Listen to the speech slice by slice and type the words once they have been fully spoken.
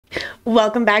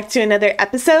Welcome back to another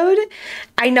episode.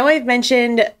 I know I've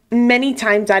mentioned many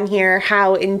times on here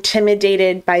how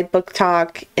intimidated by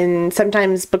BookTok and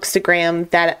sometimes Bookstagram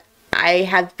that I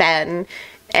have been.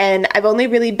 And I've only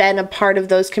really been a part of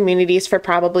those communities for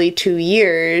probably 2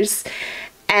 years.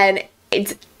 And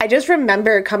I just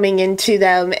remember coming into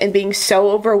them and being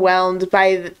so overwhelmed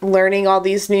by learning all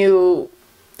these new,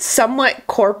 somewhat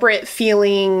corporate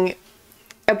feeling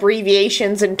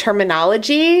abbreviations and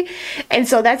terminology. And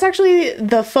so that's actually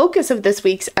the focus of this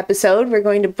week's episode. We're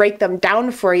going to break them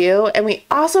down for you. And we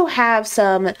also have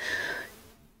some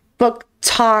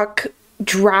BookTok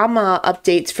drama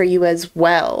updates for you as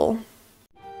well.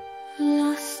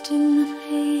 Lost in the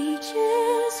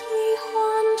pages, we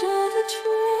wander the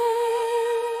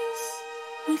trace,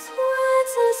 with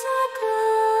words as our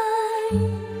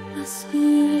guide. The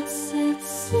spirit sets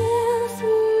sail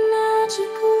through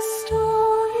magical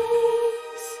stories.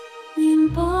 We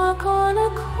embark on a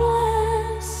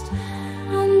quest,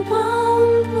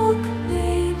 unbound book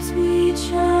babes, we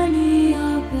journey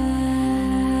our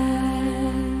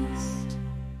best.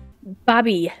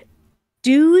 Bobby,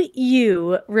 do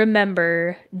you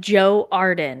remember Joe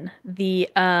Arden? The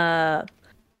on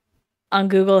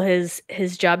Google his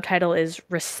job title is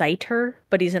reciter,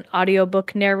 but he's an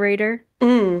audiobook narrator.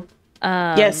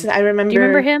 Yes, I remember. Do you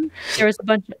remember him? There was a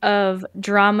bunch of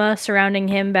drama surrounding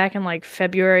him back in like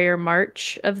February or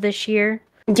March of this year.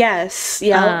 Yes,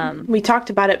 yeah. We talked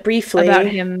about it briefly. About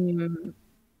him.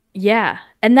 Yeah.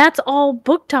 And that's all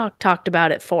BookTok talked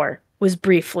about it for, was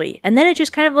briefly. And then it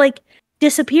just kind of like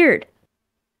disappeared.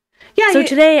 Yeah. So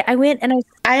today I went and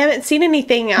I haven't seen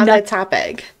anything on that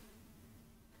topic.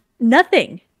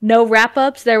 Nothing. No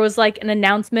wrap-ups. There was like an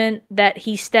announcement that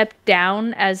he stepped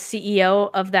down as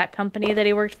CEO of that company that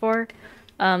he worked for.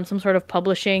 Some sort of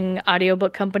publishing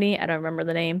audiobook company. I don't remember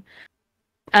the name.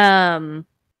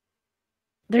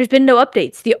 There's been no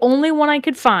updates. The only one I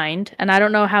could find, and I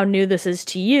don't know how new this is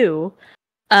to you,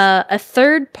 a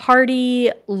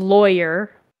third-party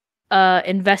lawyer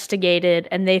investigated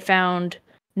and they found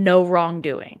no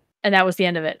wrongdoing. And that was the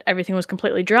end of it. Everything was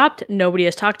completely dropped. Nobody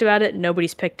has talked about it.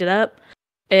 Nobody's picked it up.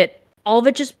 All of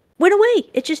it just went away.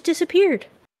 It just disappeared.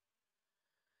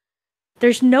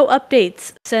 There's no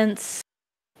updates since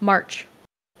March.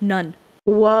 None.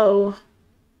 Whoa.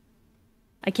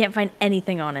 I can't find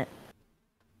anything on it.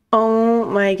 Oh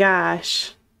my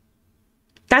gosh.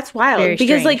 That's wild. Very because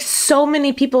strange. like so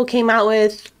many people came out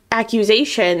with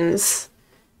accusations.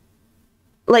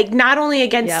 Like, not only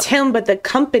against him, but the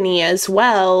company as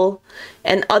well.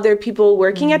 And other people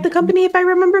working at the company, if I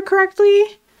remember correctly.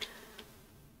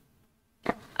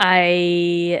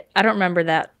 I don't remember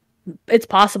that. It's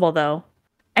possible, though.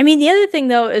 I mean, the other thing,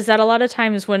 though, is that a lot of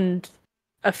times when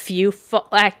a few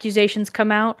accusations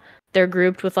come out, they're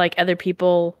grouped with, like, other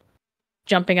people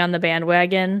jumping on the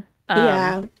bandwagon.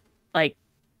 Yeah. Like,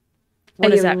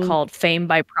 what is that called? Fame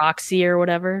by proxy or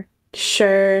whatever?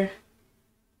 Sure.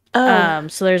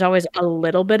 So there's always a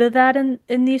little bit of that in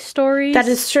these stories. That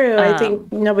is true. I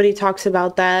think nobody talks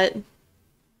about that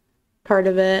part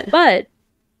of it. But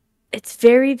it's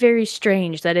very, very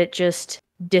strange that it just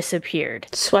disappeared.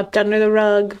 Swept under the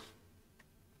rug.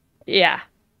 Yeah.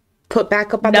 Put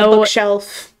back up on the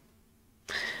bookshelf.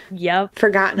 Yep.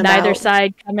 Forgotten about. Neither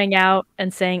side coming out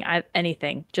and saying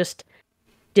anything. Just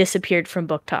disappeared from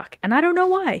BookTok. And I don't know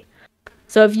why.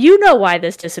 So if you know why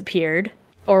this disappeared,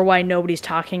 or why nobody's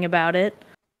talking about it,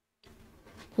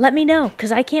 let me know,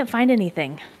 because I can't find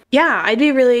anything. Yeah, I'd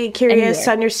be really curious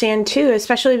to understand, too,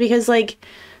 especially because, like,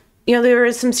 you know, there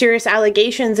were some serious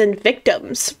allegations and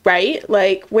victims, right?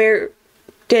 Like, are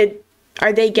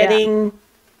they getting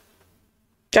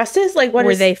justice? Like,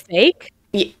 were they fake?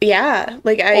 Yeah.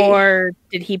 Or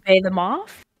did he pay them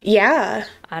off? Yeah.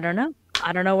 I don't know.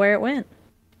 I don't know where it went.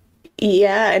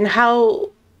 Yeah, and how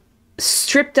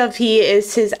stripped of he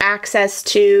is his access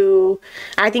to,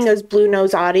 I think it was Blue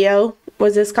Nose Audio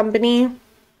was this company.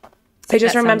 I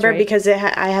just remember right. Because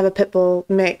I have a Pitbull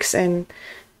mix and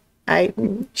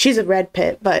she's a red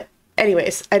pit, but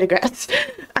anyways, I digress.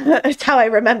 That's how I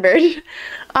remembered.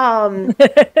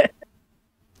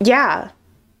 Yeah.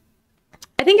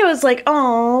 I think it was like,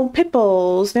 oh, pit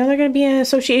bulls. Now they're going to be in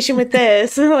association with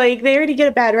this. Like, they already get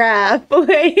a bad rap.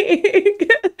 Like,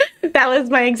 that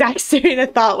was my exact train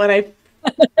of thought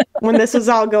when this was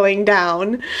all going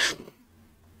down.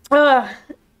 Yeah.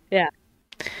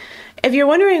 If you're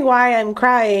wondering why I'm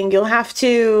crying, you'll have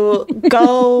to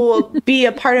go be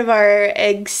a part of our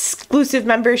exclusive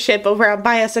membership over on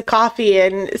Buy Us a Coffee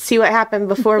and see what happened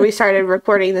before we started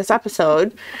recording this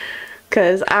episode.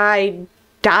 Because I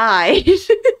died.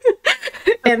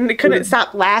 and couldn't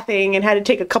stop laughing and had to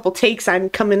take a couple takes on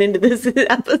coming into this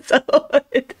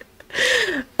episode.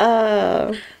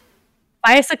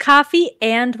 Buy us a coffee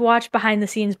and watch behind the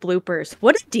scenes bloopers.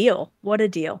 What a deal. What a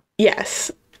deal.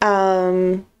 Yes.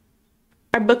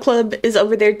 Our book club is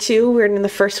over there too. We're in the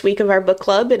first week of our book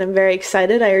club and I'm very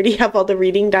excited. I already have all the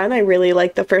reading done. I really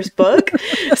like the first book.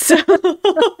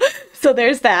 So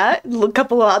there's that. A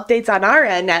couple of updates on our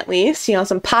end, at least,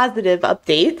 some positive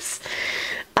updates.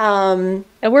 And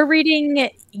we're reading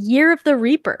Year of the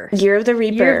Reaper. Year of the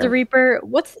Reaper. Year of the Reaper.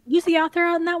 Who's the author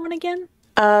on that one again?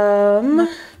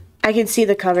 I can see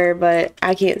the cover, but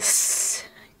I can't.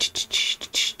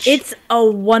 It's a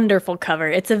wonderful cover.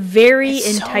 It's a very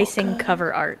enticing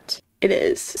cover art. It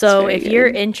is. So if you're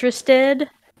interested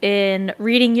in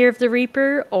reading Year of the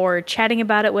Reaper or chatting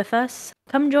about it with us,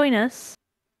 come join us.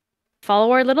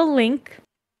 Follow our little link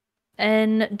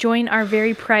and join our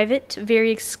very private, very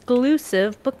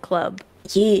exclusive book club.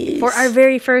 Yes. For our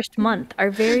very first month. Our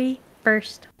very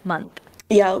first month.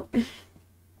 Yep.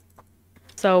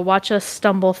 So watch us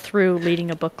stumble through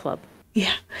leading a book club.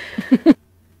 Yeah.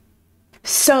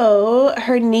 So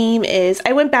her name is,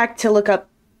 I went back to look up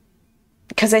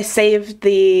because I saved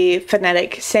the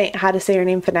how to say her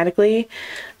name phonetically.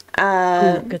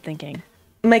 Ooh, good thinking.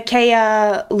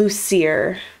 Makia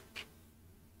Lucier.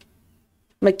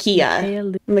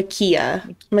 Makia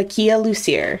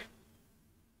Lucier.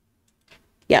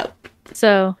 Yep.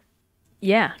 So,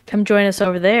 yeah, come join us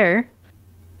over there.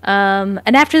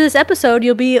 And after this episode,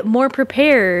 you'll be more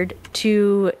prepared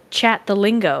to chat the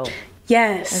lingo.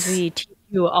 Yes. As we teach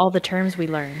you all the terms we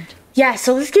learned. Yeah,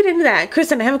 so let's get into that.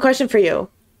 Kristen, I have a question for you.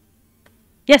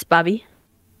 Yes, Bobby.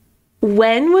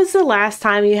 When was the last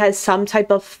time you had some type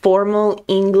of formal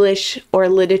English or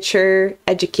literature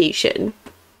education?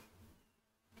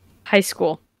 High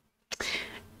school.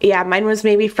 Yeah, mine was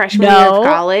maybe freshman year of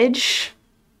college.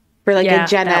 For like a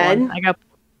gen ed.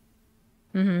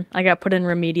 I got put in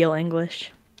remedial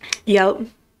English. Yep.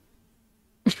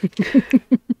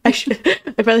 I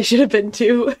probably should have been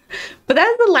too. But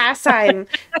that's the last time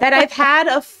that I've had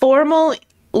a formal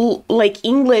like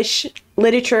English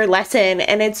literature lesson,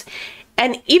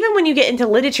 and even when you get into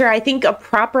literature, I think a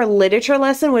proper literature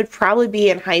lesson would probably be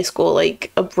in high school,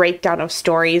 like a breakdown of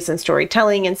stories and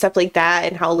storytelling and stuff like that,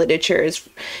 and how literature is,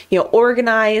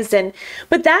 organized.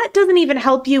 But that doesn't even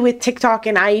help you with TikTok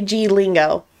and IG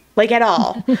lingo, like at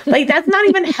all. Like that's not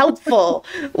even helpful,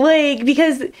 like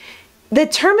because the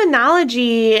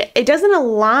terminology, it doesn't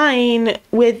align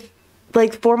with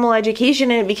like formal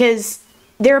education in it because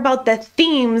they're about the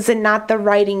themes and not the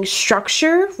writing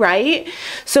structure, right?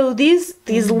 So this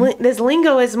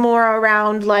lingo is more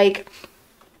around like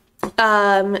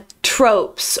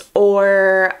tropes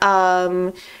or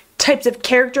types of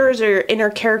characters or inner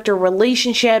character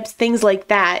relationships, things like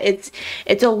that. It's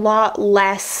a lot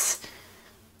less,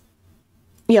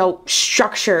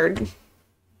 structured.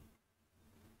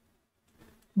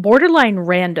 Borderline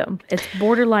random. It's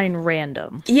borderline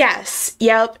random. Yes.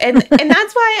 Yep. And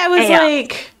that's why I was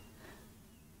like,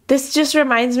 this just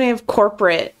reminds me of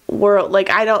corporate world. Like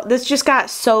this just got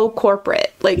so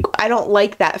corporate. Like I don't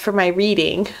like that for my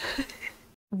reading.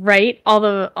 Right? All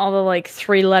the like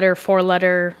 3-letter,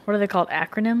 4-letter, what are they called?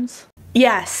 Acronyms?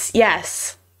 Yes.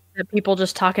 That people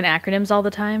just talk in acronyms all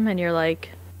the time and you're like,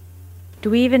 do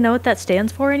we even know what that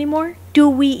stands for anymore? Do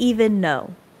we even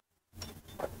know?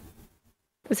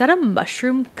 Is that a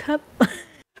mushroom cup?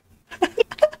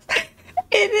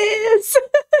 It is.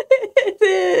 It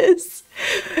is.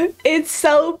 It's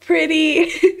so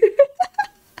pretty.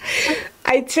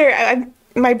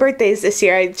 My birthday's this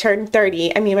year. I turned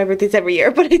 30. I mean, my birthday's every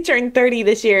year, but I turned 30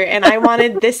 this year, and I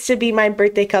wanted this to be my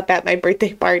birthday cup at my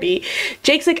birthday party.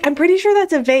 Jake's like, I'm pretty sure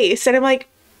that's a vase. And I'm like,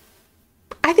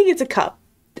 I think it's a cup.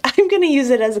 I'm going to use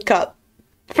it as a cup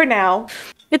for now.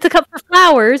 It's a cup for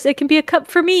flowers. It can be a cup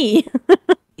for me.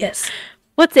 Yes.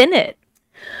 What's in it?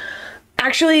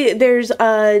 Actually, there's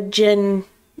a gin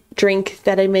drink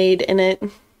that I made in it.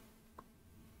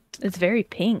 It's very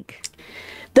pink.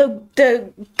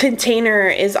 The container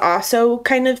is also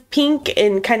kind of pink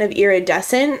and kind of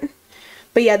iridescent.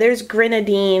 But yeah, there's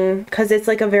grenadine because it's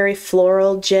like a very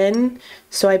floral gin.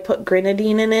 So I put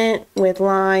grenadine in it with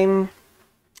lime.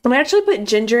 And I actually put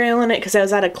ginger ale in it because I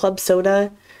was out of club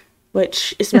soda,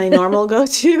 which is my normal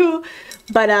go-to.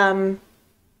 But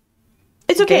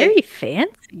it's okay. Very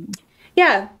fancy.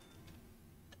 Yeah.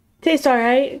 Tastes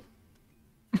alright.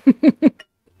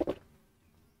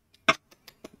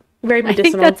 Very medicinal. I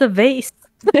think that's a vase.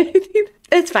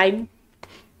 It's fine.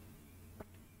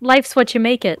 Life's what you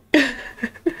make it. Do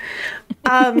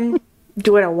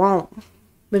what I want.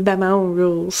 Live by my own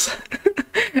rules.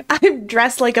 I'm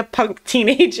dressed like a punk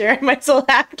teenager. I might as well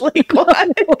act like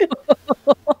one.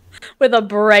 With a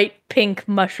bright pink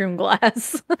mushroom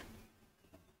glass.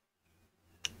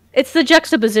 It's the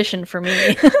juxtaposition for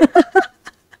me.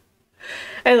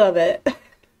 I love it.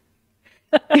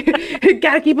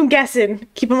 Gotta keep them guessing.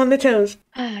 Keep them on their toes.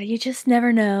 You just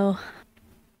never know.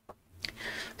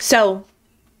 So,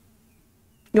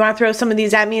 you want to throw some of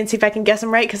these at me and see if I can guess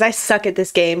them right? Because I suck at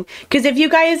this game. Because if you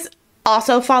guys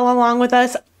also follow along with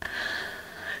us,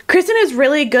 Kristen is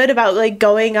really good about like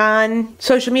going on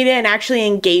social media and actually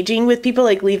engaging with people,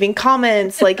 like leaving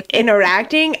comments, like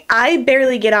interacting. I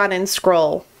barely get on and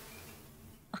scroll.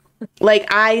 Like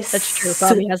That's true.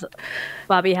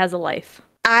 Bobby has a life.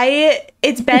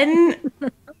 It's been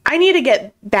I need to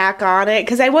get back on it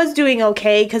because I was doing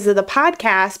okay because of the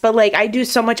podcast, but like I do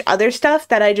so much other stuff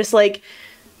that I just like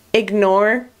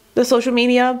ignore the social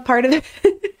media part of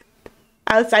it.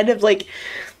 Outside of like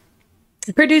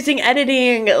producing,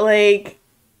 editing, like,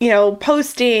 you know,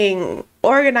 posting,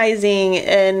 organizing,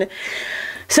 and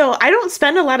so I don't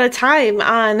spend a lot of time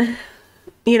on,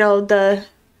 you know, the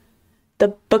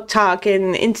BookTok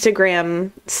and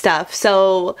Instagram stuff.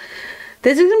 So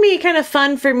this is gonna be kind of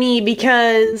fun for me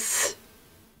because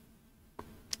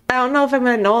I don't know if I'm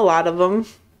gonna know a lot of them.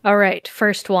 All right,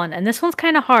 first one, and this one's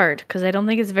kind of hard because I don't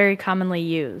think it's very commonly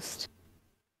used.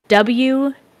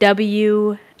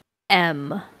 WWM.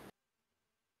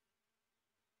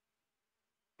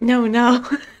 No.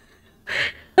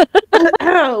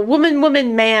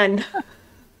 Woman, man.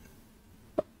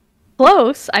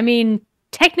 Close. I mean,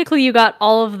 technically you got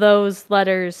all of those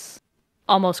letters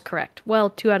almost correct.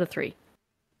 Well, 2 out of 3.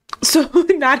 So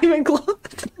not even close.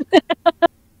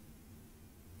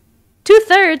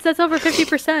 2/3. That's over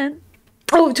 50%.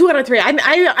 Oh, 2 out of 3.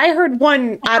 I heard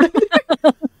 1 out of.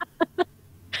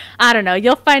 I don't know.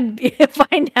 You'll find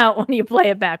out when you play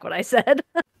it back what I said.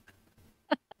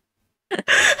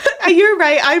 You're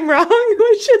right. I'm wrong.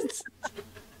 It's just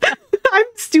I'm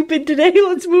stupid today.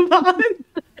 Let's move on.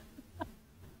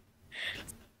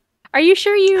 Are you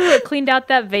sure you cleaned out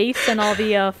that vase and all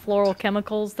the floral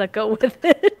chemicals that go with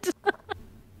it?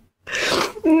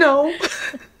 No.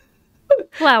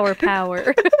 Flower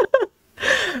power.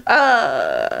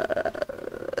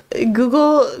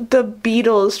 Google the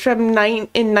Beatles from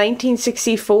in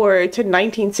 1964 to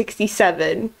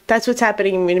 1967. That's what's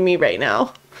happening to me right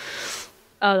now.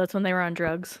 Oh, that's when they were on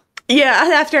drugs.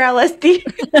 Yeah, after LSD.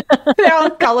 They're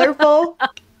all colorful.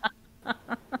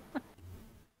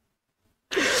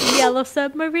 Yellow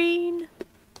Submarine.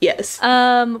 Yes.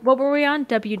 What were we on?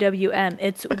 WWM.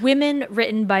 It's women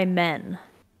written by men.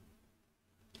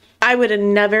 I would have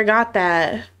never got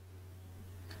that.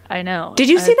 I know. Did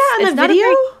you see that on the video?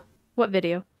 What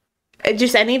video?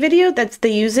 Just any video that's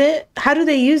they use it? How do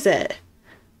they use it?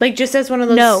 Like just as one of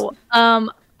those. No.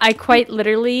 I quite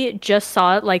literally just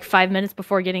saw it like 5 minutes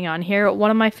before getting on here. One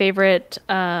of my favorite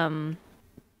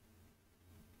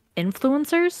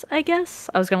influencers, I guess.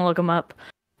 I was gonna look him up.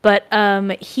 But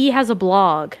he has a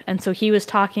blog, and so he was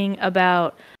talking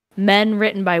about men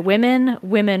written by women,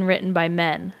 women written by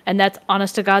men. And that's,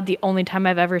 honest to God, the only time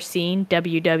I've ever seen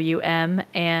WWM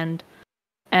and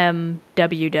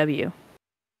MWW.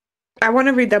 I want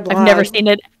to read that blog.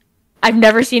 I've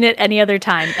never seen it any other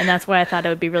time, and that's why I thought it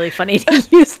would be really funny to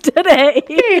use today.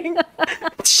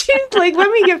 She's like,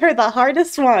 let me give her the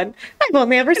hardest one. I've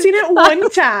only ever seen it one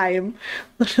time.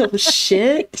 Little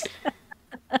shit.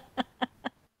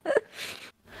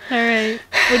 All right.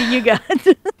 What do you got?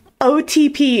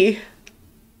 OTP.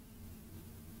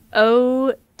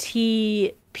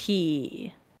 OTP.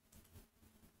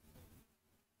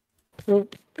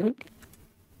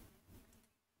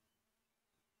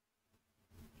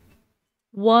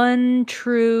 One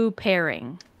true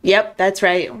pairing. Yep, that's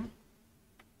right.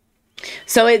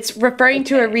 So it's referring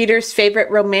to a reader's favorite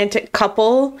romantic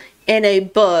couple in a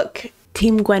book.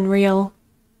 Team Gwenreal.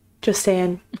 Just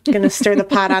saying. Gonna stir the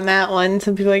pot on that one.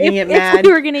 Some people are gonna get mad. If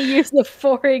we were gonna use the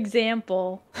for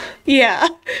example. Yeah.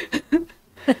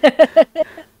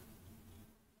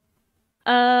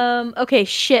 Okay,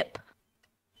 ship.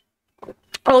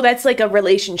 Oh, that's like a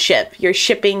relationship. You're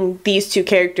shipping these two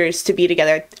characters to be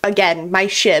together. Again, my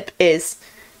ship is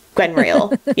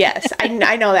Gwenreal. Yes, I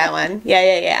know that one.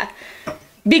 Yeah.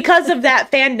 Because of that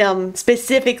fandom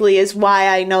specifically is why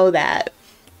I know that.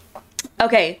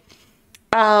 Okay.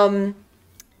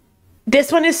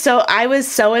 This one is I was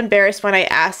so embarrassed when I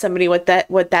asked somebody what that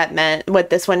meant,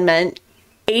 what this one meant.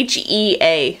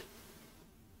 HEA.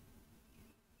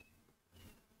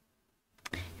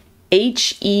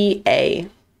 HEA.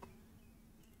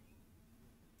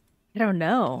 I don't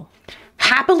know.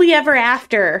 Happily ever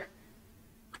after.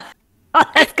 Oh,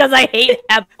 that's because I hate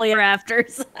happily ever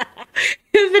afters. Isn't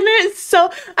it? So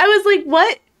I was like,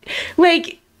 what?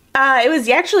 Like, it was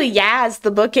actually Yaz,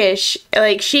 the bookish.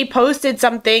 Like, she posted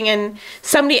something and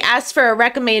somebody asked for a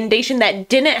recommendation that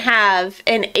didn't have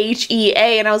an HEA.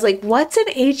 And I was like, what's an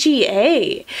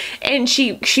HEA? And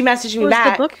she messaged me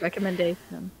back. What was the book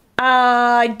recommendation?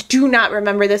 I do not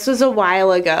remember. This was a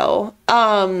while ago.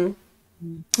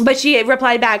 But she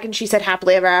replied back and she said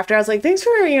happily ever after. I was like, thanks for,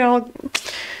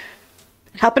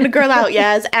 helping a girl out,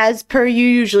 Yaz, as per you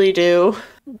usually do.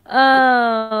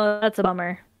 Oh, that's a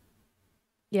bummer.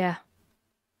 Yeah.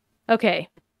 Okay.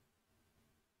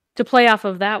 To play off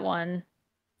of that one,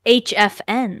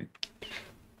 HFN.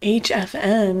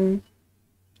 HFN.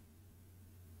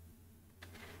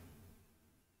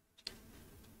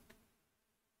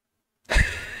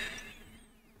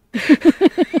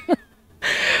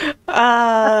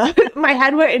 My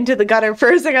head went into the gutter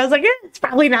first, and I was like, it's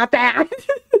probably not that.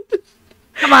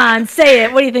 Come on, say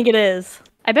it. What do you think it is?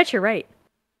 I bet you're right.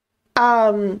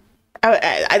 The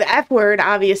F word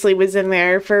obviously was in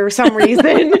there for some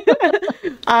reason.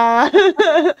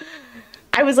 I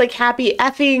was like, happy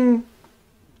effing.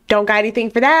 Don't got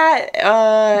anything for that.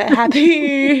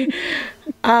 Happy.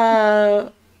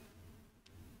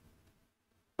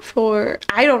 For,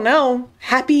 I don't know.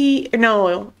 Happy.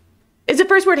 No. Is the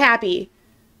first word happy?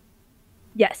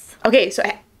 Yes. Okay, so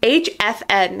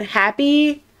HFN.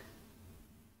 Happy.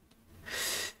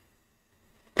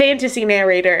 Fantasy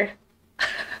narrator.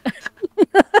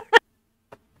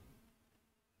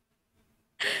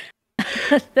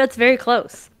 That's very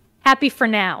close. Happy for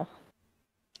now.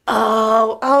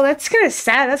 Oh, that's kind of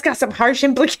sad. That's got some harsh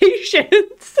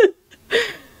implications.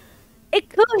 It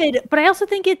could, but I also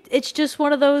think it's just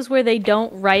one of those where they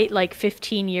don't write like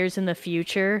 15 years in the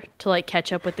future to like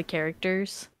catch up with the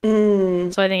characters.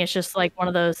 So I think it's just like one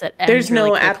of those that ends There's no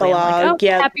really quickly. epilogue.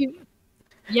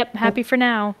 Like, happy for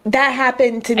now. That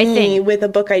happened to me with a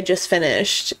book I just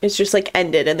finished. It's just like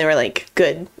ended and they were like,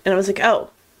 good. And I was like, oh,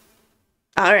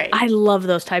 all right. I love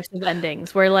those types of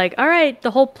endings where like, all right,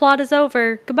 the whole plot is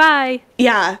over. Goodbye.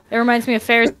 Yeah. It reminds me of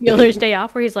Ferris Bueller's Day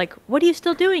Off where he's like, what are you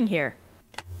still doing here?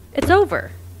 It's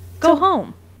over. Go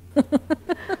home.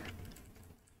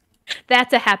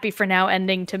 That's a happy for now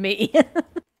ending to me.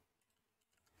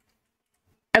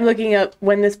 I'm looking up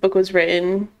when this book was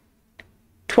written.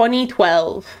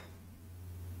 2012.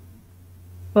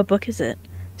 What book is it?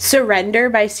 Surrender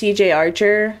by C.J.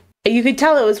 Archer. You could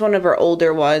tell it was one of her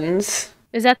older ones.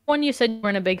 Is that the one you said you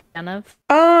weren't a big fan of?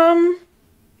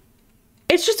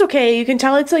 It's just okay. You can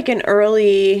tell it's like an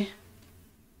early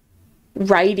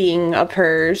writing of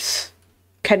hers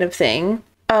kind of thing.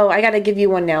 Oh, I gotta give you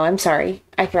one now. I'm sorry.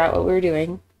 I forgot what we were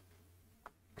doing.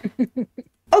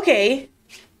 Okay.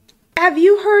 Have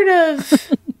you heard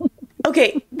of...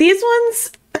 Okay, these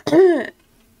ones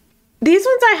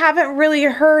I haven't really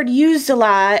heard used a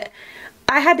lot.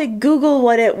 I had to Google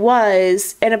what it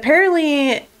was, and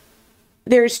apparently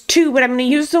there's two, but I'm going to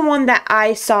use the one that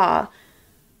I saw.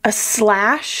 A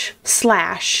slash.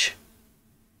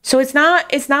 So it's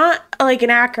not like an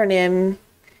acronym.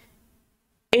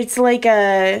 It's like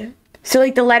so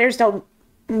like the letters aren't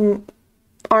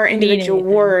individual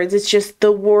words. It's just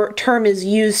the term is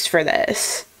used for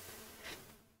this.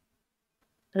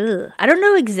 Ugh. I don't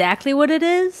know exactly what it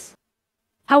is.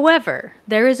 However,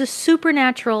 there is a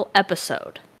Supernatural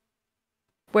episode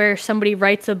where somebody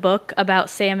writes a book about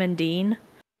Sam and Dean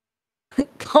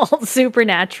called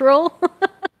Supernatural.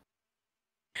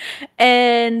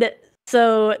 And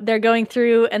so they're going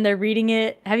through and they're reading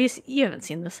it. You haven't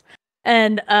seen this.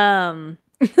 And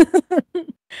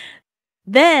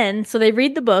then so they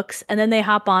read the books and then they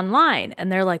hop online and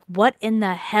they're like, what in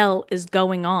the hell is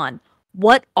going on?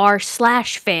 What are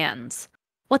Slash fans?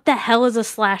 What the hell is a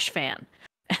Slash fan?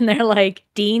 And they're like,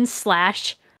 Dean /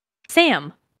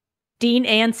 Sam. Dean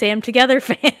and Sam together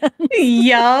fan.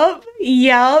 Yup.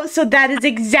 So that is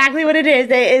exactly what it is.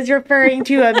 It is referring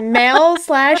to a male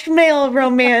 / male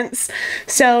romance.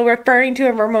 So referring to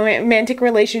a romantic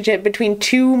relationship between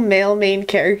two male main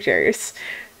characters.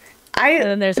 And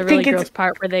then there's a really gross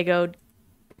part where they go,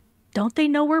 don't they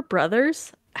know we're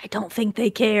brothers? I don't think they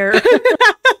care.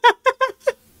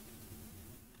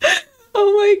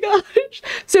 Oh my gosh.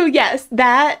 So yes,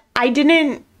 that I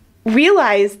didn't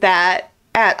realize that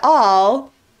at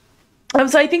all.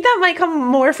 So I think that might come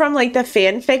more from like the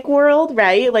fanfic world,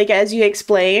 right? Like as you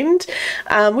explained,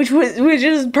 which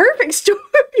is perfect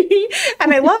story.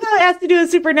 And I love how it has to do with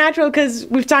Supernatural because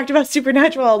we've talked about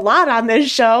Supernatural a lot on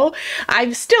this show.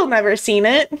 I've still never seen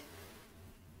it.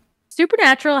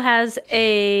 Supernatural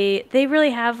they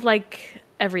really have like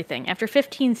everything. After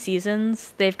 15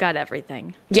 seasons, they've got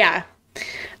everything. Yeah.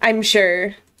 I'm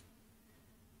sure.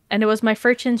 And it was my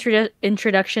first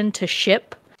introduction to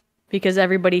ship, because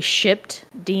everybody shipped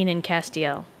Dean and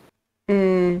Castiel.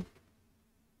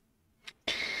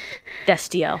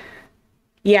 Destiel.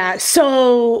 Yeah,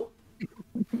 so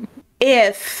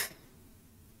if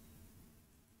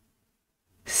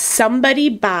somebody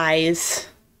buys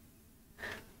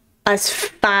us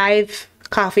 5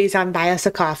 coffees on Buy Us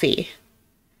a Coffee,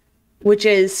 which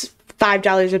is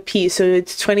 $5 a piece, so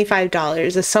it's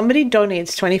 $25. If somebody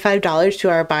donates $25 to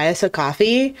our Buy Us a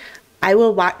Coffee, I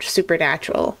will watch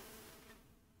Supernatural.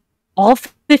 All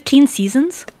 15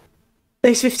 seasons?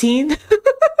 There's 15?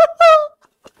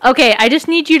 Okay, I just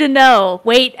need you to know.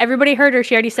 Wait, everybody heard her.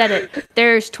 She already said it.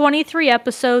 There's 23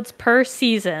 episodes per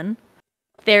season.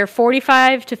 They're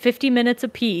 45 to 50 minutes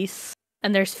apiece,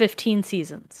 and there's 15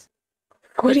 seasons.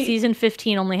 But season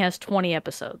 15 only has 20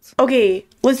 episodes. Okay,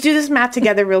 let's do this math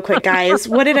together real quick, guys.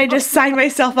 What did I just sign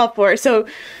myself up for? So,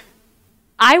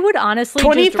 I would honestly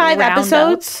 25 just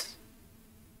episodes?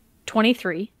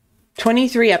 23.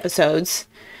 23 episodes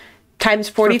times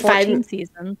 45 for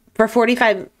seasons. For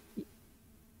 45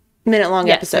 minute long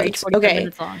episodes. Okay.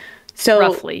 Minutes long, so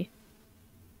roughly.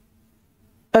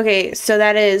 Okay, so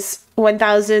that is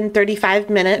 1,035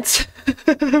 minutes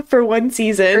for one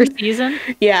season. Per season?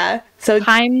 Yeah. So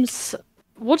times,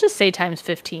 we'll just say times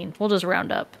 15. We'll just round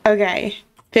up. Okay.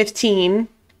 15.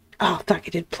 Oh, fuck, I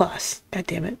did plus. God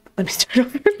damn it. Let me start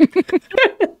over.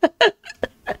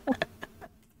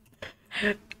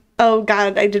 Oh,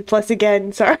 God, I did plus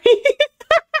again. Sorry.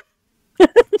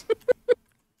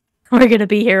 We're going to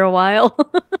be here a while.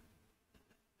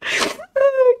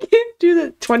 I can't do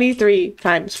the 23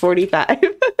 times 45.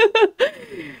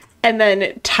 And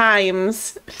then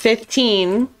times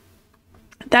 15.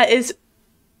 That is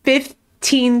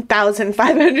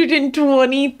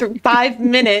 15,525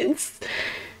 minutes.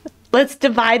 Let's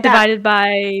divide that. Divided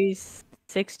by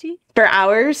 60? For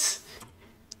hours.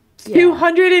 Yeah.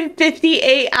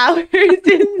 258 hours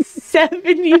and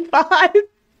 75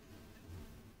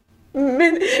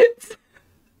 minutes.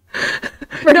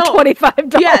 For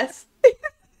 $25. Yes.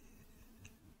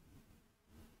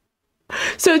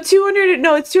 So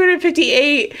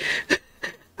 258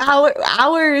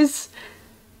 hours.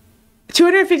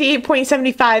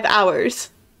 258.75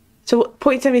 hours. So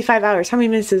 0.75 hours. How many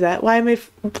minutes is that? Why am I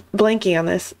blanking on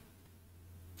this?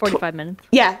 45 minutes.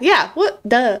 Yeah. What?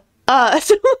 Duh.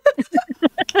 So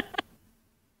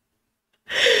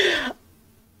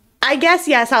I guess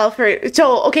yes, so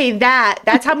okay,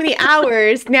 that's how many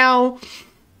hours. Now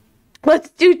let's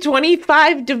do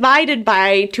 25 divided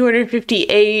by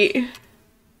 258.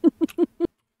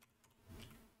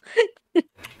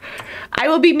 I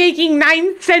will be making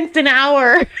 9 cents an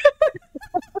hour.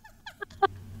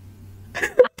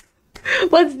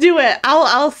 Let's do it.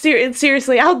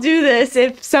 Seriously, I'll do this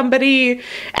if somebody,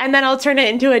 and then I'll turn it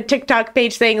into a TikTok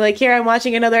page thing. Like, here, I'm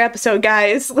watching another episode,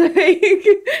 guys. Like,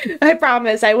 I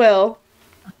promise I will.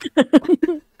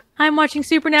 I'm watching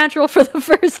Supernatural for the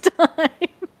first time.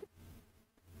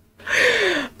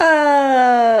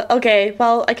 Okay,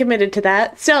 well, I committed to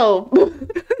that. So,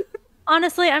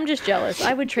 honestly, I'm just jealous.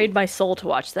 I would trade my soul to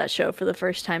watch that show for the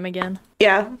first time again.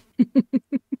 Yeah.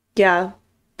 Yeah.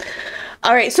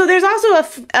 All right, so there's also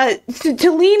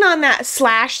to lean on that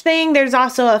slash thing, there's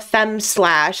also a femme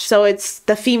slash, so it's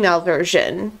the female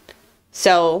version.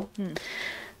 So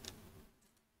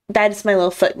that's my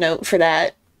little footnote for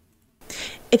that.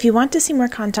 If you want to see more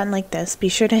content like this, be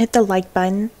sure to hit the like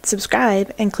button,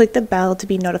 subscribe, and click the bell to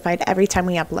be notified every time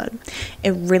we upload.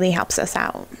 It really helps us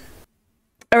out.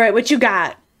 All right, what you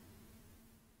got?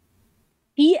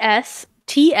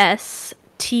 ESTSTL.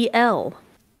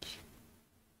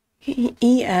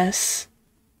 ES.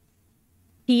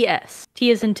 TS.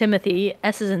 T is in Timothy.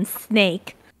 S is in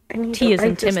snake. T is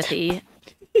in Timothy.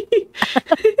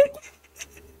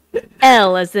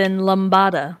 L as in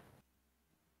lambada.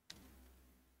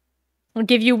 I'll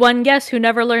give you one guess who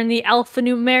never learned the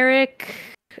alphanumeric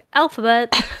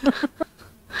alphabet.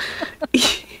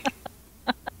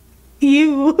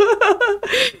 You.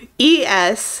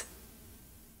 ES.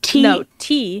 T. No,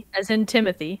 T as in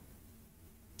Timothy.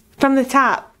 From the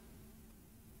top.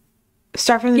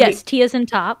 Start from the yes, T as in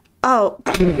top. Oh.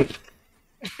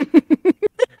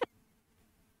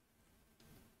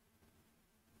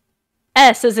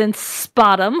 S as in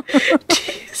spotum.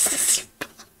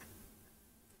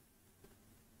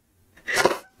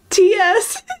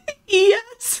 TS.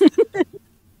 ES.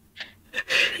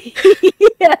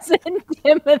 Yes, in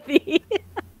Timothy.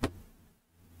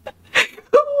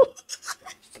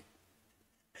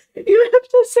 You have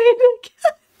to say it again.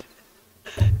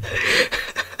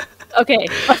 Okay,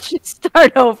 let's just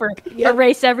start over. Yep.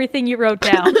 Erase everything you wrote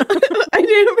down. I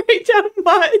didn't write down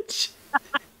much.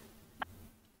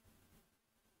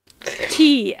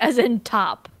 T as in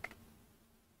top.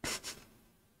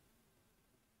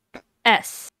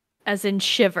 S as in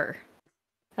shiver.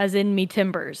 As in me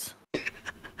timbers.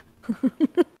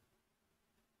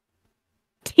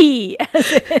 T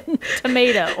as in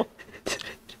tomato.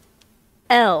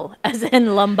 L as in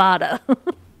lambada.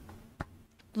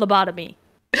 Lobotomy.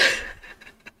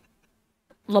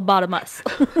 Lobotomus.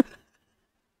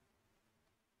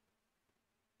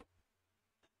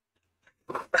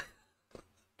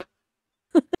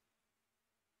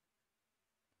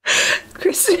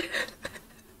 Kristen.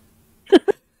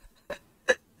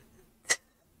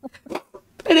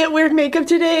 I didn't wear makeup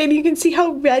today, and you can see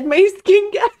how red my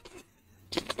skin gets.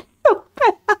 So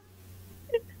bad.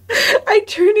 I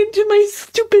turn into my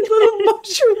stupid little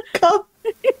mushroom cup.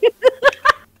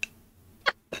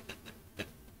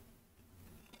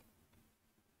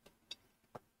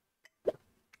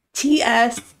 TST.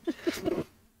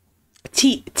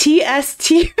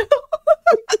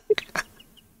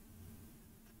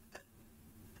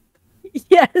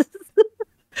 Yes.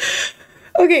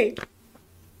 Okay.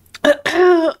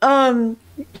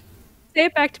 Say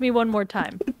it back to me one more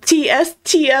time.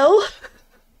 TSTL.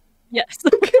 Yes.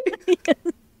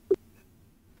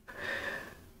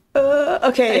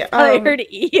 Okay. I heard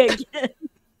E again.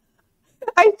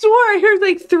 I swore I heard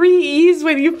like 3 E's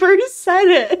when you first said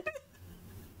it.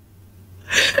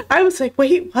 I was like,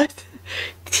 wait, what?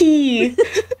 T.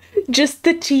 Just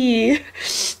the T.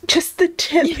 Just the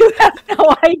tip. You have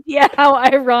no idea how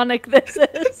ironic this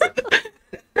is. Is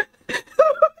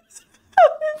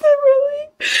it really?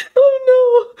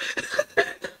 Oh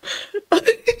no.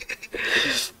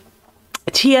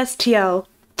 TSTL.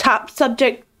 Top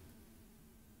subject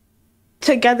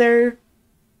together.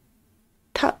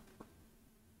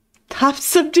 Top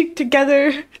subject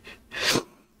together.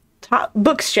 Top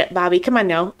book strip, Bobby. Come on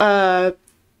now.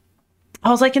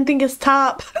 All I can think is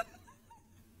top.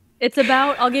 It's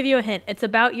about, I'll give you a hint. It's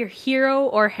about your hero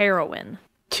or heroine.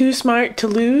 Too smart to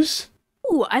lose.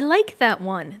 Ooh, I like that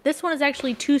one. This one is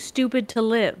actually too stupid to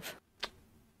live.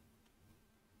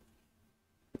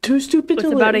 Too stupid to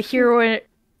It's live. about a hero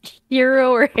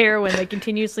or heroine that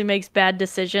continuously makes bad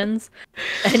decisions,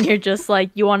 and you're just like,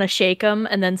 you want to shake them,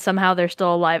 and then somehow they're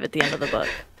still alive at the end of the book.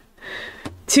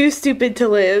 Too stupid to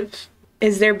live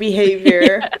is their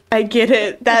behavior. Yeah. I get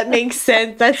it. That makes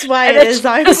sense. That's why it is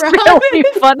ironic.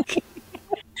 Really funny.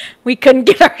 We couldn't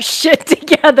get our shit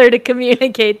together to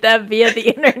communicate that via the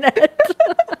internet.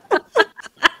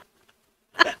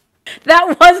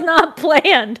 That was not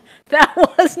planned. That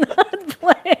was not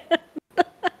planned.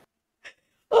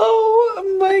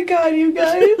 Oh my god, you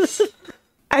guys.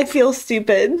 I feel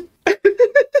stupid.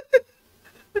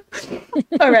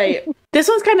 All right. This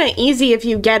one's kind of easy if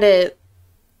you get it.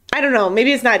 I don't know.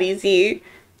 Maybe it's not easy.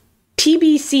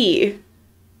 TBC.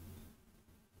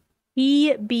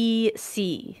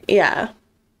 TBC. Yeah.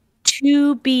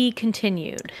 To be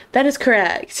continued. That is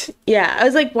correct. Yeah. I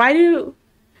was like, why do...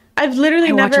 I've literally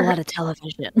I never... watch a lot of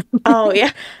television. Oh,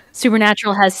 yeah.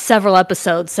 Supernatural has several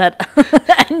episodes that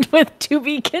end with to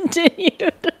be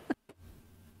continued.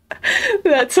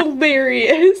 That's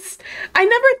hilarious. I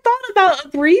never thought about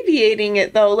abbreviating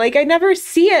it, though. Like, I never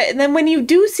see it. And then when you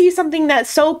do see something that's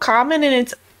so common and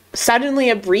it's suddenly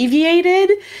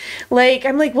abbreviated, like,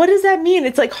 I'm like, what does that mean?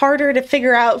 It's, like, harder to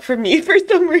figure out for me for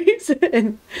some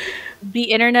reason. The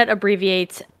internet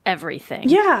abbreviates everything.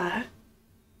 Yeah.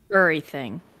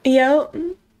 Everything. Yep.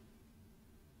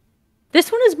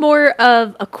 This one is more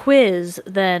of a quiz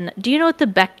than... Do you know what the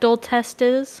Bechdel test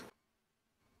is?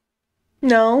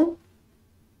 No.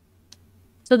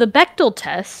 So the Bechdel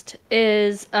test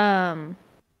is...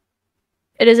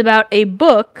 it is about a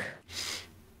book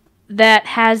that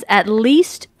has at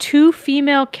least 2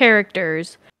 female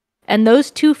characters, and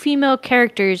those 2 female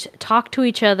characters talk to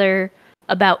each other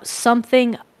about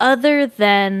something other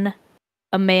than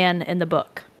a man in the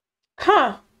book.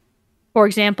 Huh. For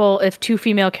example, if 2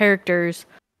 female characters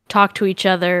talk to each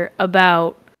other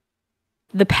about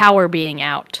the power being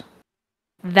out,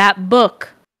 that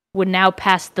book would now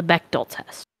pass the Bechdel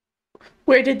test.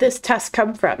 Where did this test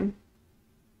come from?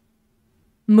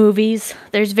 Movies.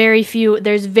 There's very,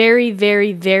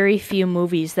 very few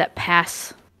movies that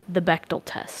pass the Bechdel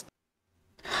test.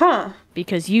 Huh.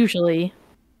 Because usually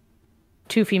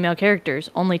 2 female characters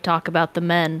only talk about the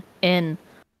men in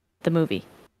the movie.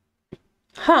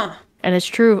 Huh. And it's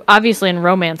true, obviously in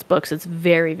romance books, it's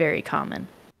very, very common.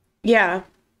 Yeah.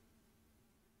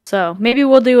 So maybe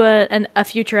we'll do a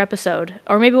future episode,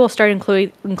 or maybe we'll start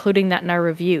including that in our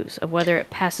reviews of whether it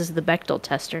passes the Bechdel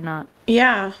test or not.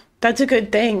 Yeah, that's a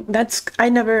good thing.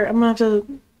 I'm gonna have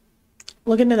to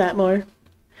look into that more.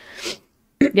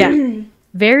 Yeah.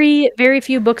 Very, very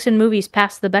few books and movies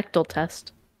pass the Bechdel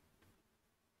test.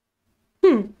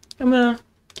 I'm gonna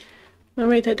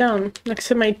write that down next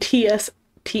to my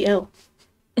TSTL.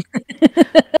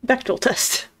 Bechdel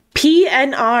test.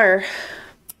 PNR.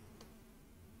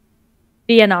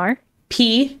 BNR?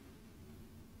 P.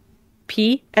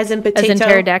 As in potato. As in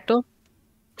pterodactyl?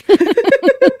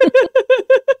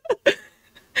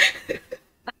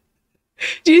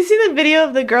 Do you see the video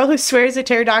of the girl who swears a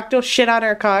pterodactyl shit on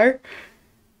her car?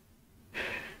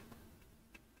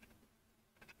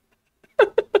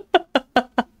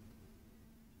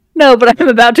 No, but I'm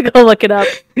about to go look it up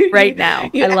right now.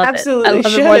 You I love absolutely it. I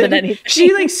love should. it more than anything.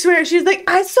 She like swears. She's like,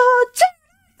 I saw a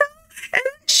pterodactyl and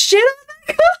it shit on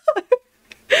my car.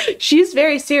 She's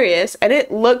very serious, and it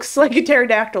looks like a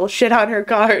pterodactyl shit on her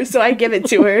car, so I give it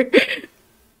to her.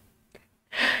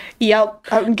 Yep,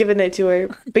 I'm giving it to her.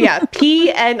 But yeah,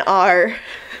 PNR.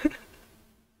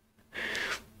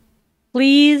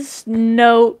 Please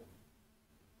note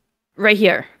right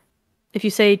here. If you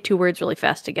say two words really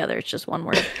fast together, it's just one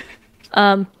word.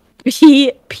 PNR?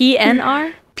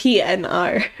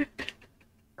 PNR.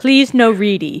 Please no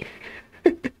reedy.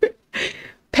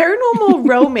 Paranormal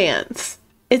romance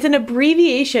is an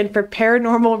abbreviation for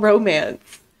paranormal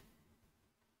romance.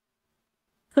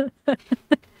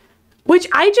 Which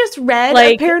I just read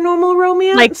a paranormal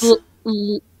romance.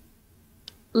 Like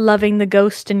loving the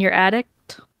ghost in your attic?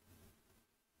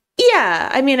 Yeah,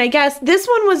 I mean, I guess this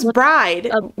one was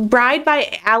Bride. Bride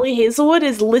by Allie Hazelwood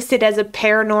is listed as a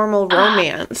paranormal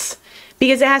romance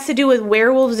because it has to do with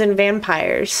werewolves and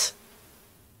vampires.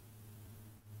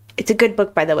 It's a good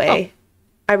book, by the way.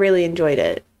 I really enjoyed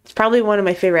it. It's probably one of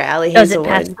my favorite Allie Hazelwood.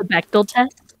 Does it pass the Bechdel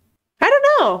test? I don't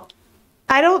know.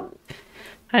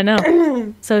 I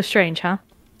know. So strange, huh?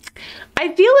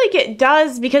 I feel like it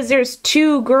does because there's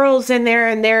two girls in there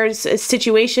and there's a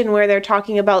situation where they're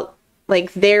talking about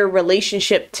like their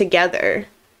relationship together.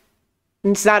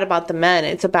 It's not about the men,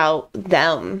 it's about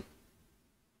them.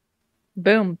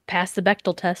 Boom, pass the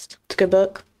Bechdel test. It's a good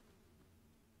book.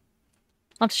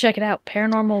 I'll have to check it out.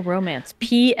 Paranormal romance.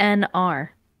 PNR.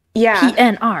 Yeah.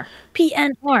 PNR.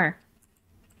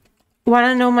 Want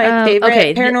to know my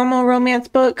favorite paranormal romance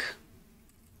book?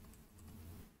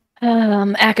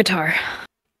 ACOTAR.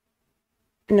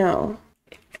 No.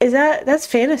 That's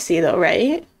fantasy though,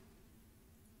 right?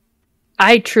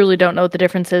 I truly don't know what the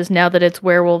difference is now that it's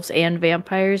werewolves and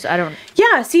vampires. I don't...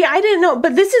 Yeah, see, I didn't know.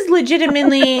 But this is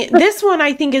legitimately... this one,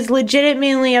 I think, is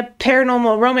legitimately a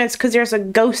paranormal romance because there's a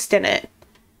ghost in it.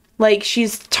 Like,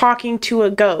 she's talking to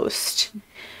a ghost.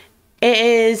 It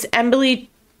is Emily...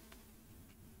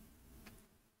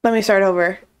 Let me start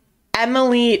over.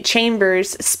 Emily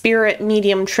Chambers' Spirit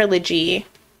Medium Trilogy.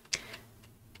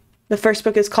 The first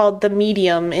book is called The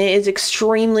Medium. It is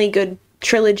extremely good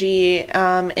trilogy.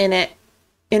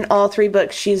 In all three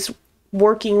books, she's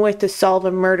working with to solve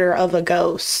a murder of a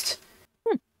ghost.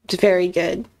 It's very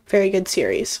good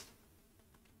series.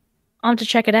 I'll have to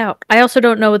check it out. I also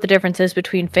don't know what the difference is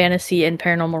between fantasy and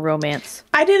paranormal romance.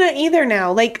 I didn't either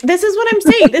now. Like, this is what I'm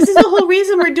saying. This is the whole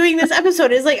reason we're doing this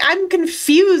episode is, like, I'm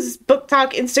confused.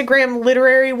 BookTok, Instagram,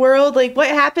 literary world. Like, what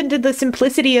happened to the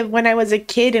simplicity of when I was a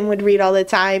kid and would read all the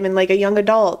time and, like, a young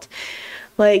adult?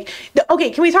 Like,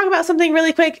 okay, can we talk about something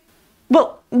really quick?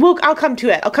 Well, I'll come to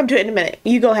it. I'll come to it in a minute.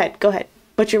 You go ahead.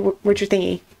 What's your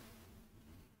thingy?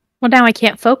 Well, now I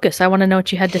can't focus. I want to know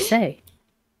what you had to say.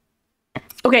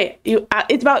 Okay,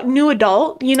 it's about new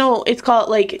adult. You know, it's called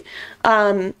like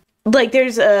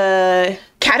there's a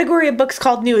category of books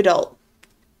called new adult,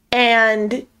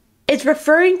 and it's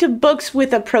referring to books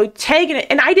with a protagonist.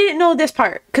 And I didn't know this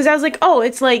part because I was like, oh,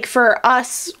 it's like for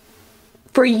us,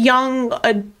 for young,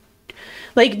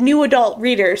 like new adult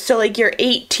readers. So like you're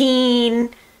 18,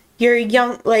 you're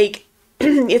young, like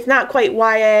it's not quite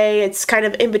YA. It's kind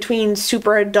of in between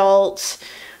super adult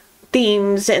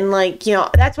themes and like, you know,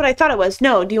 that's what I thought it was.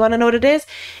 No, do you want to know what it is?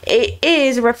 It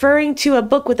is referring to a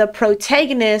book with a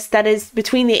protagonist that is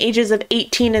between the ages of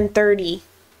 18 and 30.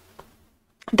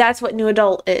 That's what new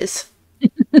adult is.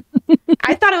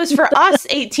 I thought it was for us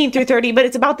 18 through 30, but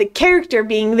it's about the character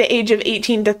being the age of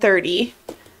 18 to 30.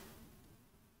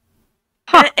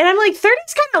 Huh. And I'm like, 30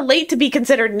 is kind of late to be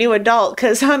considered new adult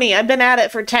because, honey, I've been at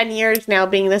it for 10 years now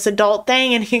being this adult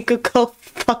thing and you could go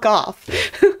fuck off.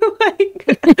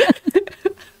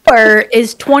 Or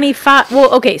is 25...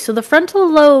 Well, okay, so the frontal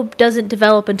lobe doesn't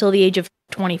develop until the age of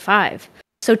 25.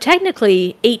 So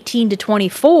technically, 18 to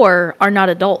 24 are not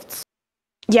adults.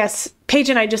 Yes, Paige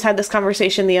and I just had this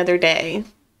conversation the other day.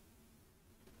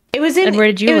 It was in. And where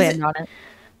did you land on it?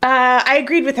 I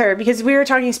agreed with her because we were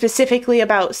talking specifically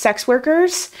about sex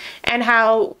workers and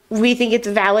how we think it's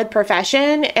a valid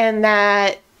profession, and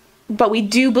that, but we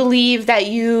do believe that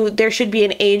there should be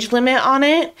an age limit on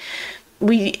it.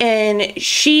 I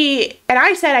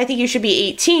said, I think you should be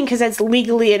 18 because that's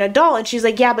legally an adult. And she's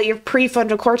like, yeah, but your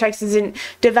prefrontal cortex isn't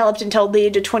developed until the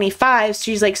age of 25. So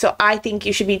she's like, so I think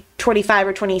you should be 25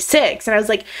 or 26. And I was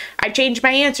like, I changed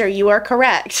my answer. You are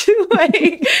correct.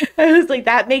 Like, I was like,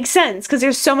 that makes sense because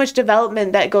there's so much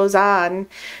development that goes on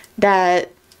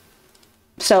that.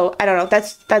 So I don't know.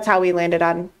 That's how we landed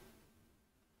on.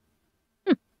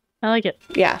 I like it.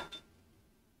 Yeah.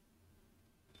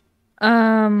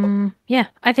 Yeah,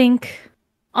 I think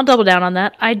I'll double down on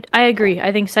that. I agree.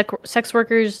 I think sex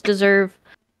workers deserve,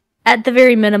 at the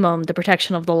very minimum, the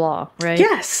protection of the law, right?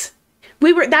 Yes.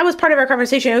 That was part of our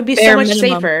conversation. It would be Bare so much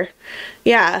minimum. safer.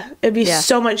 Yeah, it'd be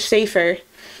so much safer.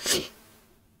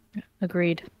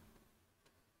 Agreed.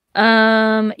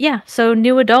 Yeah, so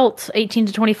new adults, 18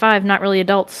 to 25, not really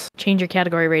adults. Change your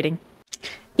category rating.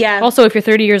 Yeah. Also, if you're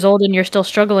 30 years old and you're still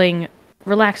struggling,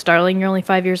 relax, darling. You're only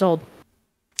 5 years old.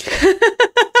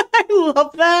 I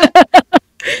love that.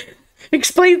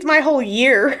 Explains my whole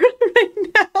year right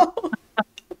now.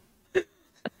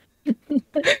 Give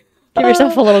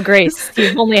yourself a little grace.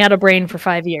 You've only had a brain for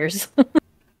 5 years. Oh,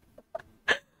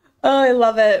 I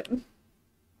love it.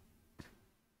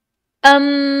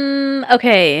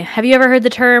 Okay. Have you ever heard the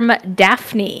term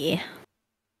Daphne?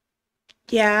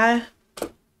 Yeah.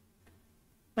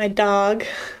 My dog.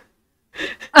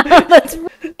 That's right.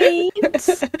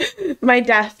 My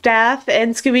Daff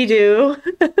and Scooby-Doo.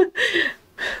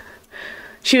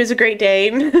 She was a Great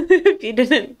Dane, if you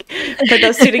didn't put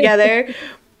those two together.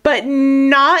 But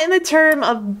not in the term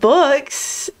of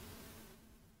books.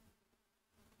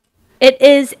 It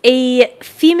is a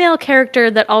female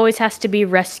character that always has to be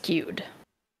rescued.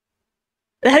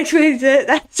 That explains it.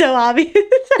 That's so obvious.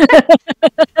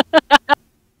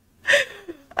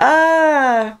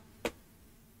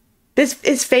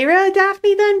 Is Feyre a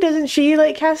Daphne then? Doesn't she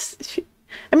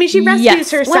she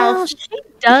rescues herself. Well, she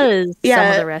does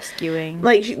some of the rescuing.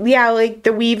 Like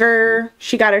the Weaver,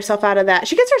 she got herself out of that.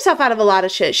 She gets herself out of a lot of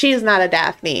shit. She is not a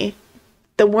Daphne.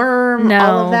 The Worm,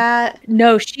 all of that.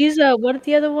 No, she's a, what is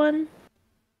the other one?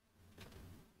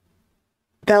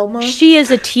 Velma. She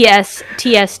is a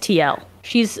TSTL.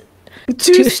 She's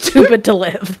too stupid to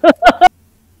live.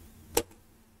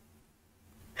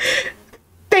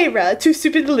 Feyre, too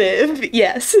stupid to live.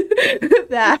 Yes.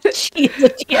 That. She's a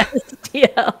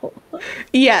TSTL.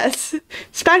 Yes.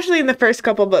 Especially in the first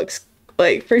couple books.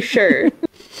 Like, for sure.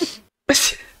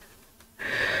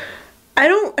 I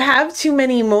don't have too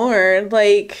many more.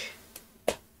 Like,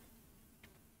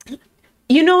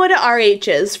 you know what an RH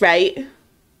is, right?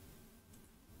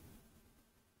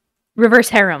 Reverse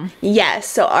harem. Yes,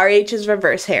 so RH is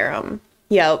reverse harem.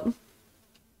 Yep.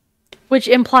 Which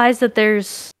implies that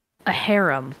there's a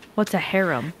harem. What's a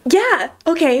harem? Yeah,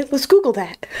 okay, let's Google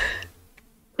that.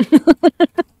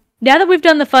 Now that we've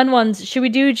done the fun ones, should we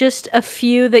do just a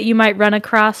few that you might run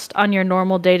across on your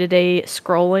normal day-to-day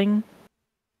scrolling?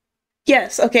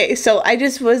 Yes, okay, so I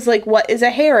just was like, what is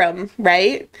a harem,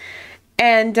 right?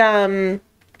 And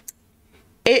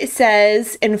it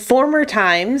says, in former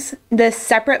times, this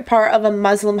separate part of a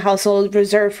Muslim household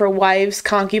reserved for wives,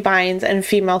 concubines, and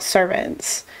female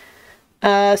servants.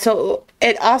 So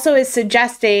it also is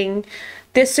suggesting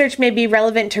this search may be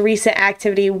relevant to recent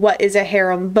activity, what is a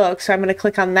harem book? So I'm going to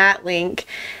click on that link.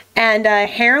 And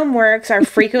harem works are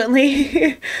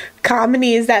frequently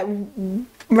comedies that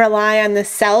rely on the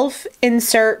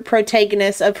self-insert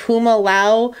protagonist of whom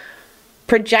allow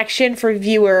projection for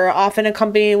viewer, often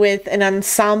accompanied with an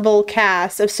ensemble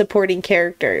cast of supporting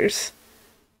characters.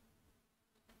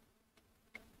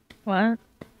 What?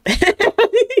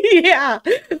 Yeah.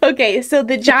 Okay, so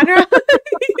the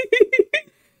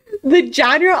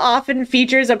genre often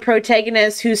features a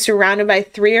protagonist who's surrounded by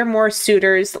 3 or more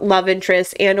suitors, love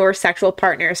interests, and or sexual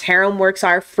partners. Harem works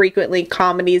are frequently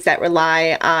comedies that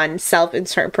rely on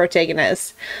self-insert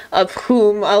protagonists of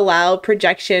whom allow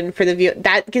projection for the view.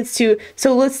 That gets to,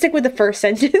 so let's stick with the first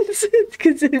sentence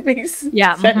because it makes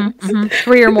sense.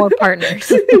 3 or more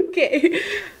partners. Okay.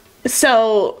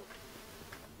 So,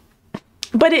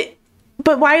 but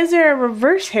why is there a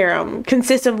reverse harem?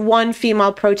 Consists of 1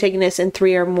 female protagonist and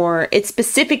 3 or more. It's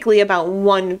specifically about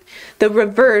one. The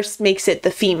reverse makes it the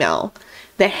female.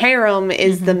 The harem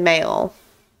is the male.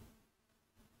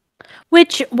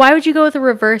 Which, why would you go with a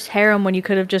reverse harem when you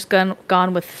could have just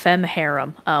gone with fem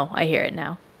harem? Oh, I hear it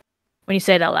now. When you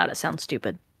say it out loud, it sounds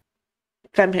stupid.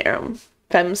 Fem harem.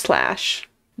 Fem slash.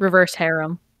 Reverse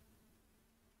harem.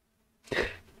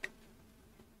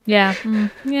 Yeah.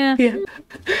 Yeah. Yeah.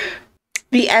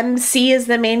 The MC is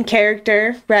the main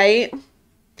character, right?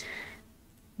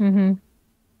 Mm-hmm.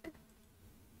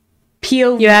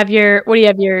 POV. You have your, what do you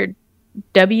have, your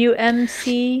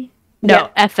WMC? No,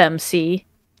 Yeah. FMC.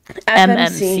 FMC.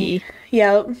 MMC.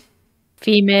 Yep.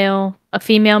 A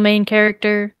female main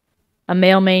character, a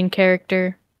male main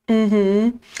character.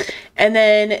 Mm-hmm. And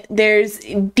then there's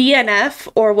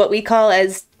DNF, or what we call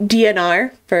as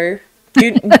DNR, for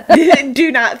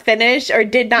do not finish, or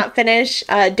did not finish,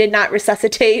 did not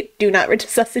resuscitate, do not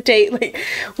resuscitate. Like,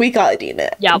 we call it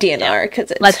DNR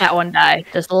because it's, let that one die.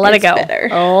 Just let it go. Better.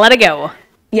 Let it go.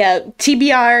 Yeah,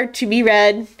 TBR, to be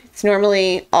read. It's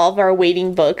normally all of our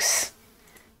waiting books.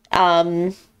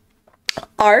 ARC.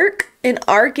 An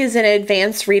ARC is an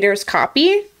advanced reader's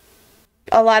copy.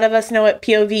 A lot of us know what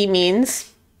POV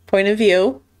means. Point of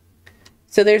view.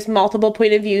 So there's multiple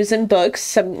point of views in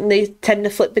books. They tend to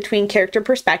flip between character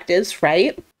perspectives,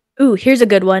 right? Ooh, here's a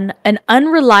good one. An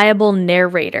unreliable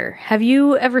narrator. Have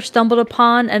you ever stumbled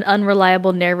upon an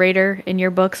unreliable narrator in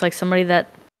your books? Like somebody that...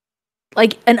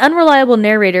 Like, an unreliable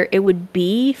narrator, it would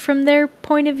be from their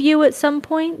point of view at some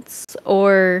points?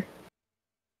 Or...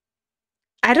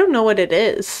 I don't know what it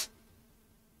is.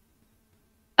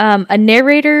 A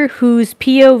narrator whose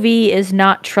POV is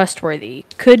not trustworthy.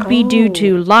 Could be due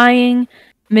to lying,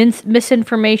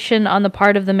 misinformation on the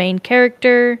part of the main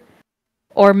character,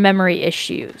 or memory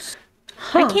issues.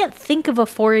 I can't think of a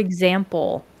for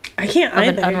example I can't of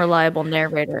either. an unreliable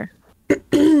narrator.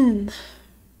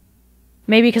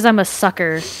 Maybe because I'm a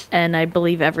sucker and I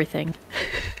believe everything.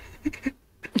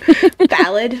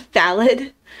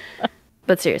 Valid.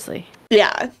 But seriously.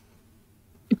 Yeah.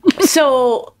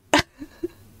 So...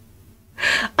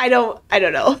 I don't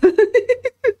know.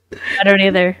 I don't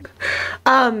either.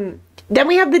 Then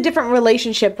we have the different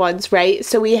relationship ones, right?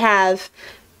 So we have,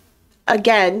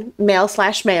 again,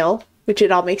 male/male, which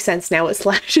it all makes sense now with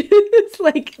slashes.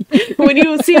 Like, when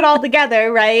you see it all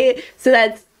together, right? So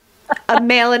that's a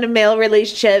male and a male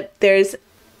relationship. There's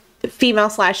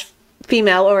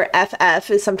female/female, or FF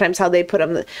is sometimes how they put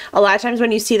them. A lot of times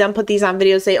when you see them put these on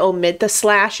videos, they omit the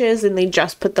slashes and they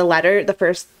just put the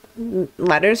first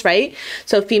letters, right?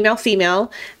 So female.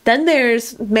 Then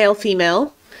there's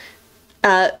male-female,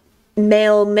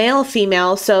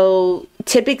 male-female. So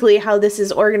typically how this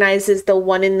is organized is the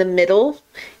one in the middle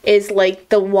is like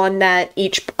the one that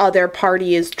each other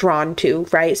party is drawn to,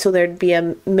 right? So there'd be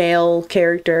a male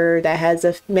character that has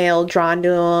a male drawn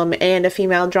to him and a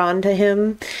female drawn to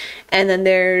him. And then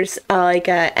there's like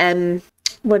a M,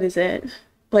 what is it?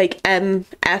 Like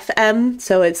MFM.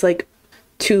 So it's like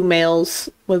 2 males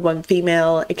with 1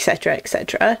 female, etc.,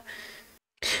 etc.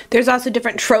 There's also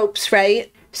different tropes,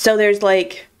 right? So there's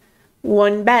like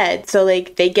 1 bed. So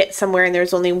like they get somewhere and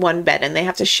there's only 1 bed and they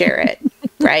have to share it,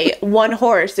 right? 1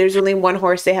 horse. There's only 1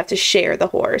 horse. They have to share the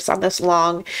horse on this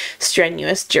long,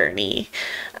 strenuous journey.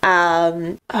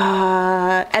 How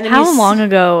long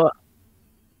ago?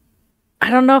 I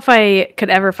don't know if I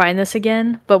could ever find this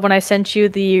again, but when I sent you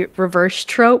the reverse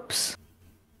tropes,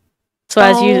 so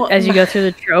as you go through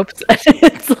the tropes,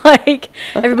 it's like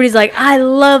everybody's like, I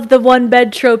love the 1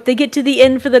 bed trope. They get to the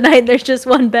inn for the night and there's just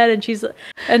 1 bed,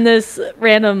 and this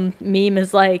random meme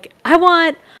is like, I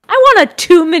want a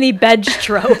too many beds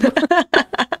trope.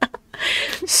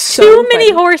 So too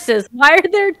many horses. Why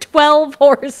are there 12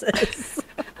 horses?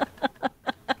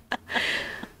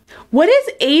 What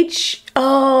is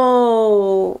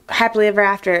Happily Ever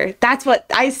After? That's what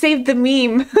I saved the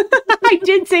meme. I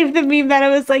did save the meme that I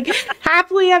was like,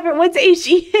 happily ever. What's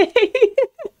HEA?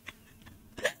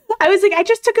 I was like, I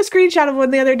just took a screenshot of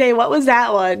one the other day. What was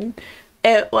that one?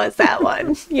 It was that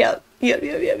one. Yep.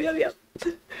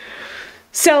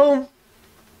 So,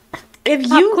 if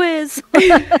you quiz,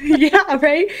 yeah,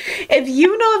 right. If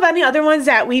you know of any other ones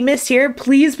that we missed here,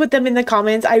 please put them in the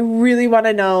comments. I really want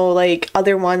to know like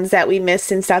other ones that we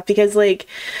missed and stuff, because like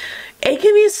it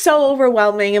can be so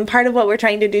overwhelming. And part of what we're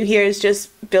trying to do here is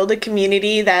just build a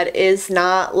community that is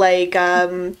not like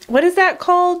what is that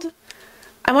called?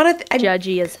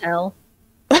 Judgy as hell.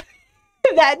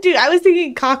 That dude, I was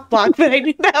thinking cock block, but I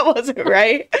knew that wasn't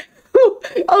right.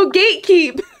 Oh,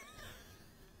 gatekeep.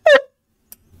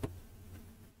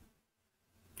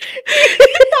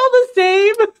 All the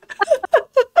same.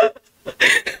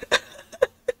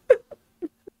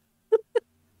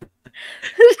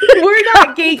 We're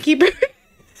not gatekeepers.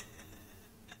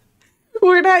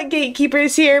 We're not not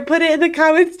gatekeepers here. Put it in the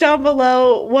comments down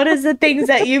below. What is the things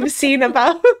that you've seen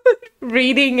about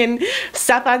reading and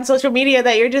stuff on social media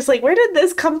that you're just like, where did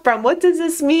this come from? What does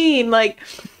this mean? Like,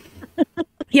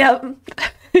 yep.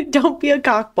 Don't be a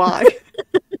cockblock.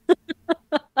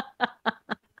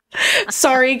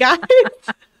 Sorry, guys.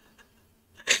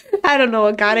 I don't know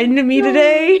what got into me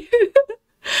today.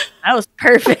 That was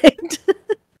perfect.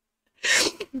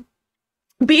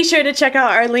 Be sure to check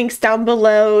out our links down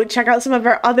below. Check out some of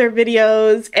our other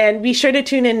videos, and be sure to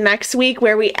tune in next week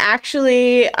where we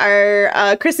actually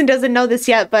are. Kristen doesn't know this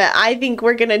yet, but I think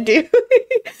we're gonna do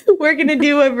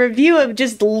a review of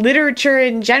just literature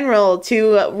in general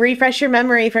to refresh your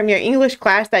memory from your English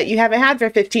class that you haven't had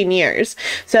for 15 years.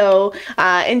 So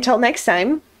until next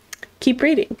time, keep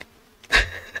reading.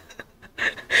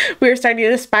 We're starting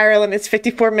to spiral and it's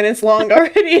 54 minutes long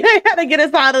already. I gotta get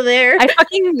us out of there. I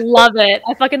fucking love it.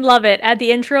 I fucking love it. Add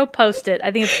the intro, post it. I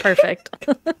think it's perfect.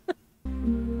 With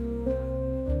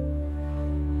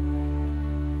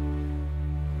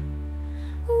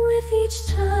each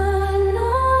turn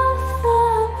of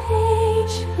the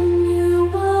page, a new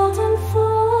world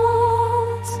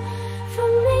unfolds.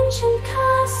 From ancient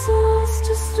castles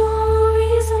to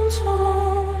stories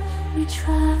untold, we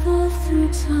travel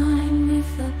through time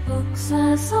with the books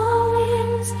as our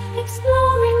wings,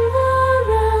 exploring the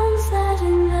realms that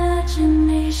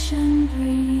imagination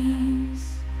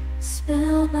brings.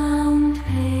 Spellbound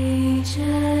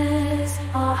pages,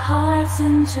 our hearts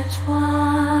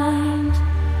intertwined.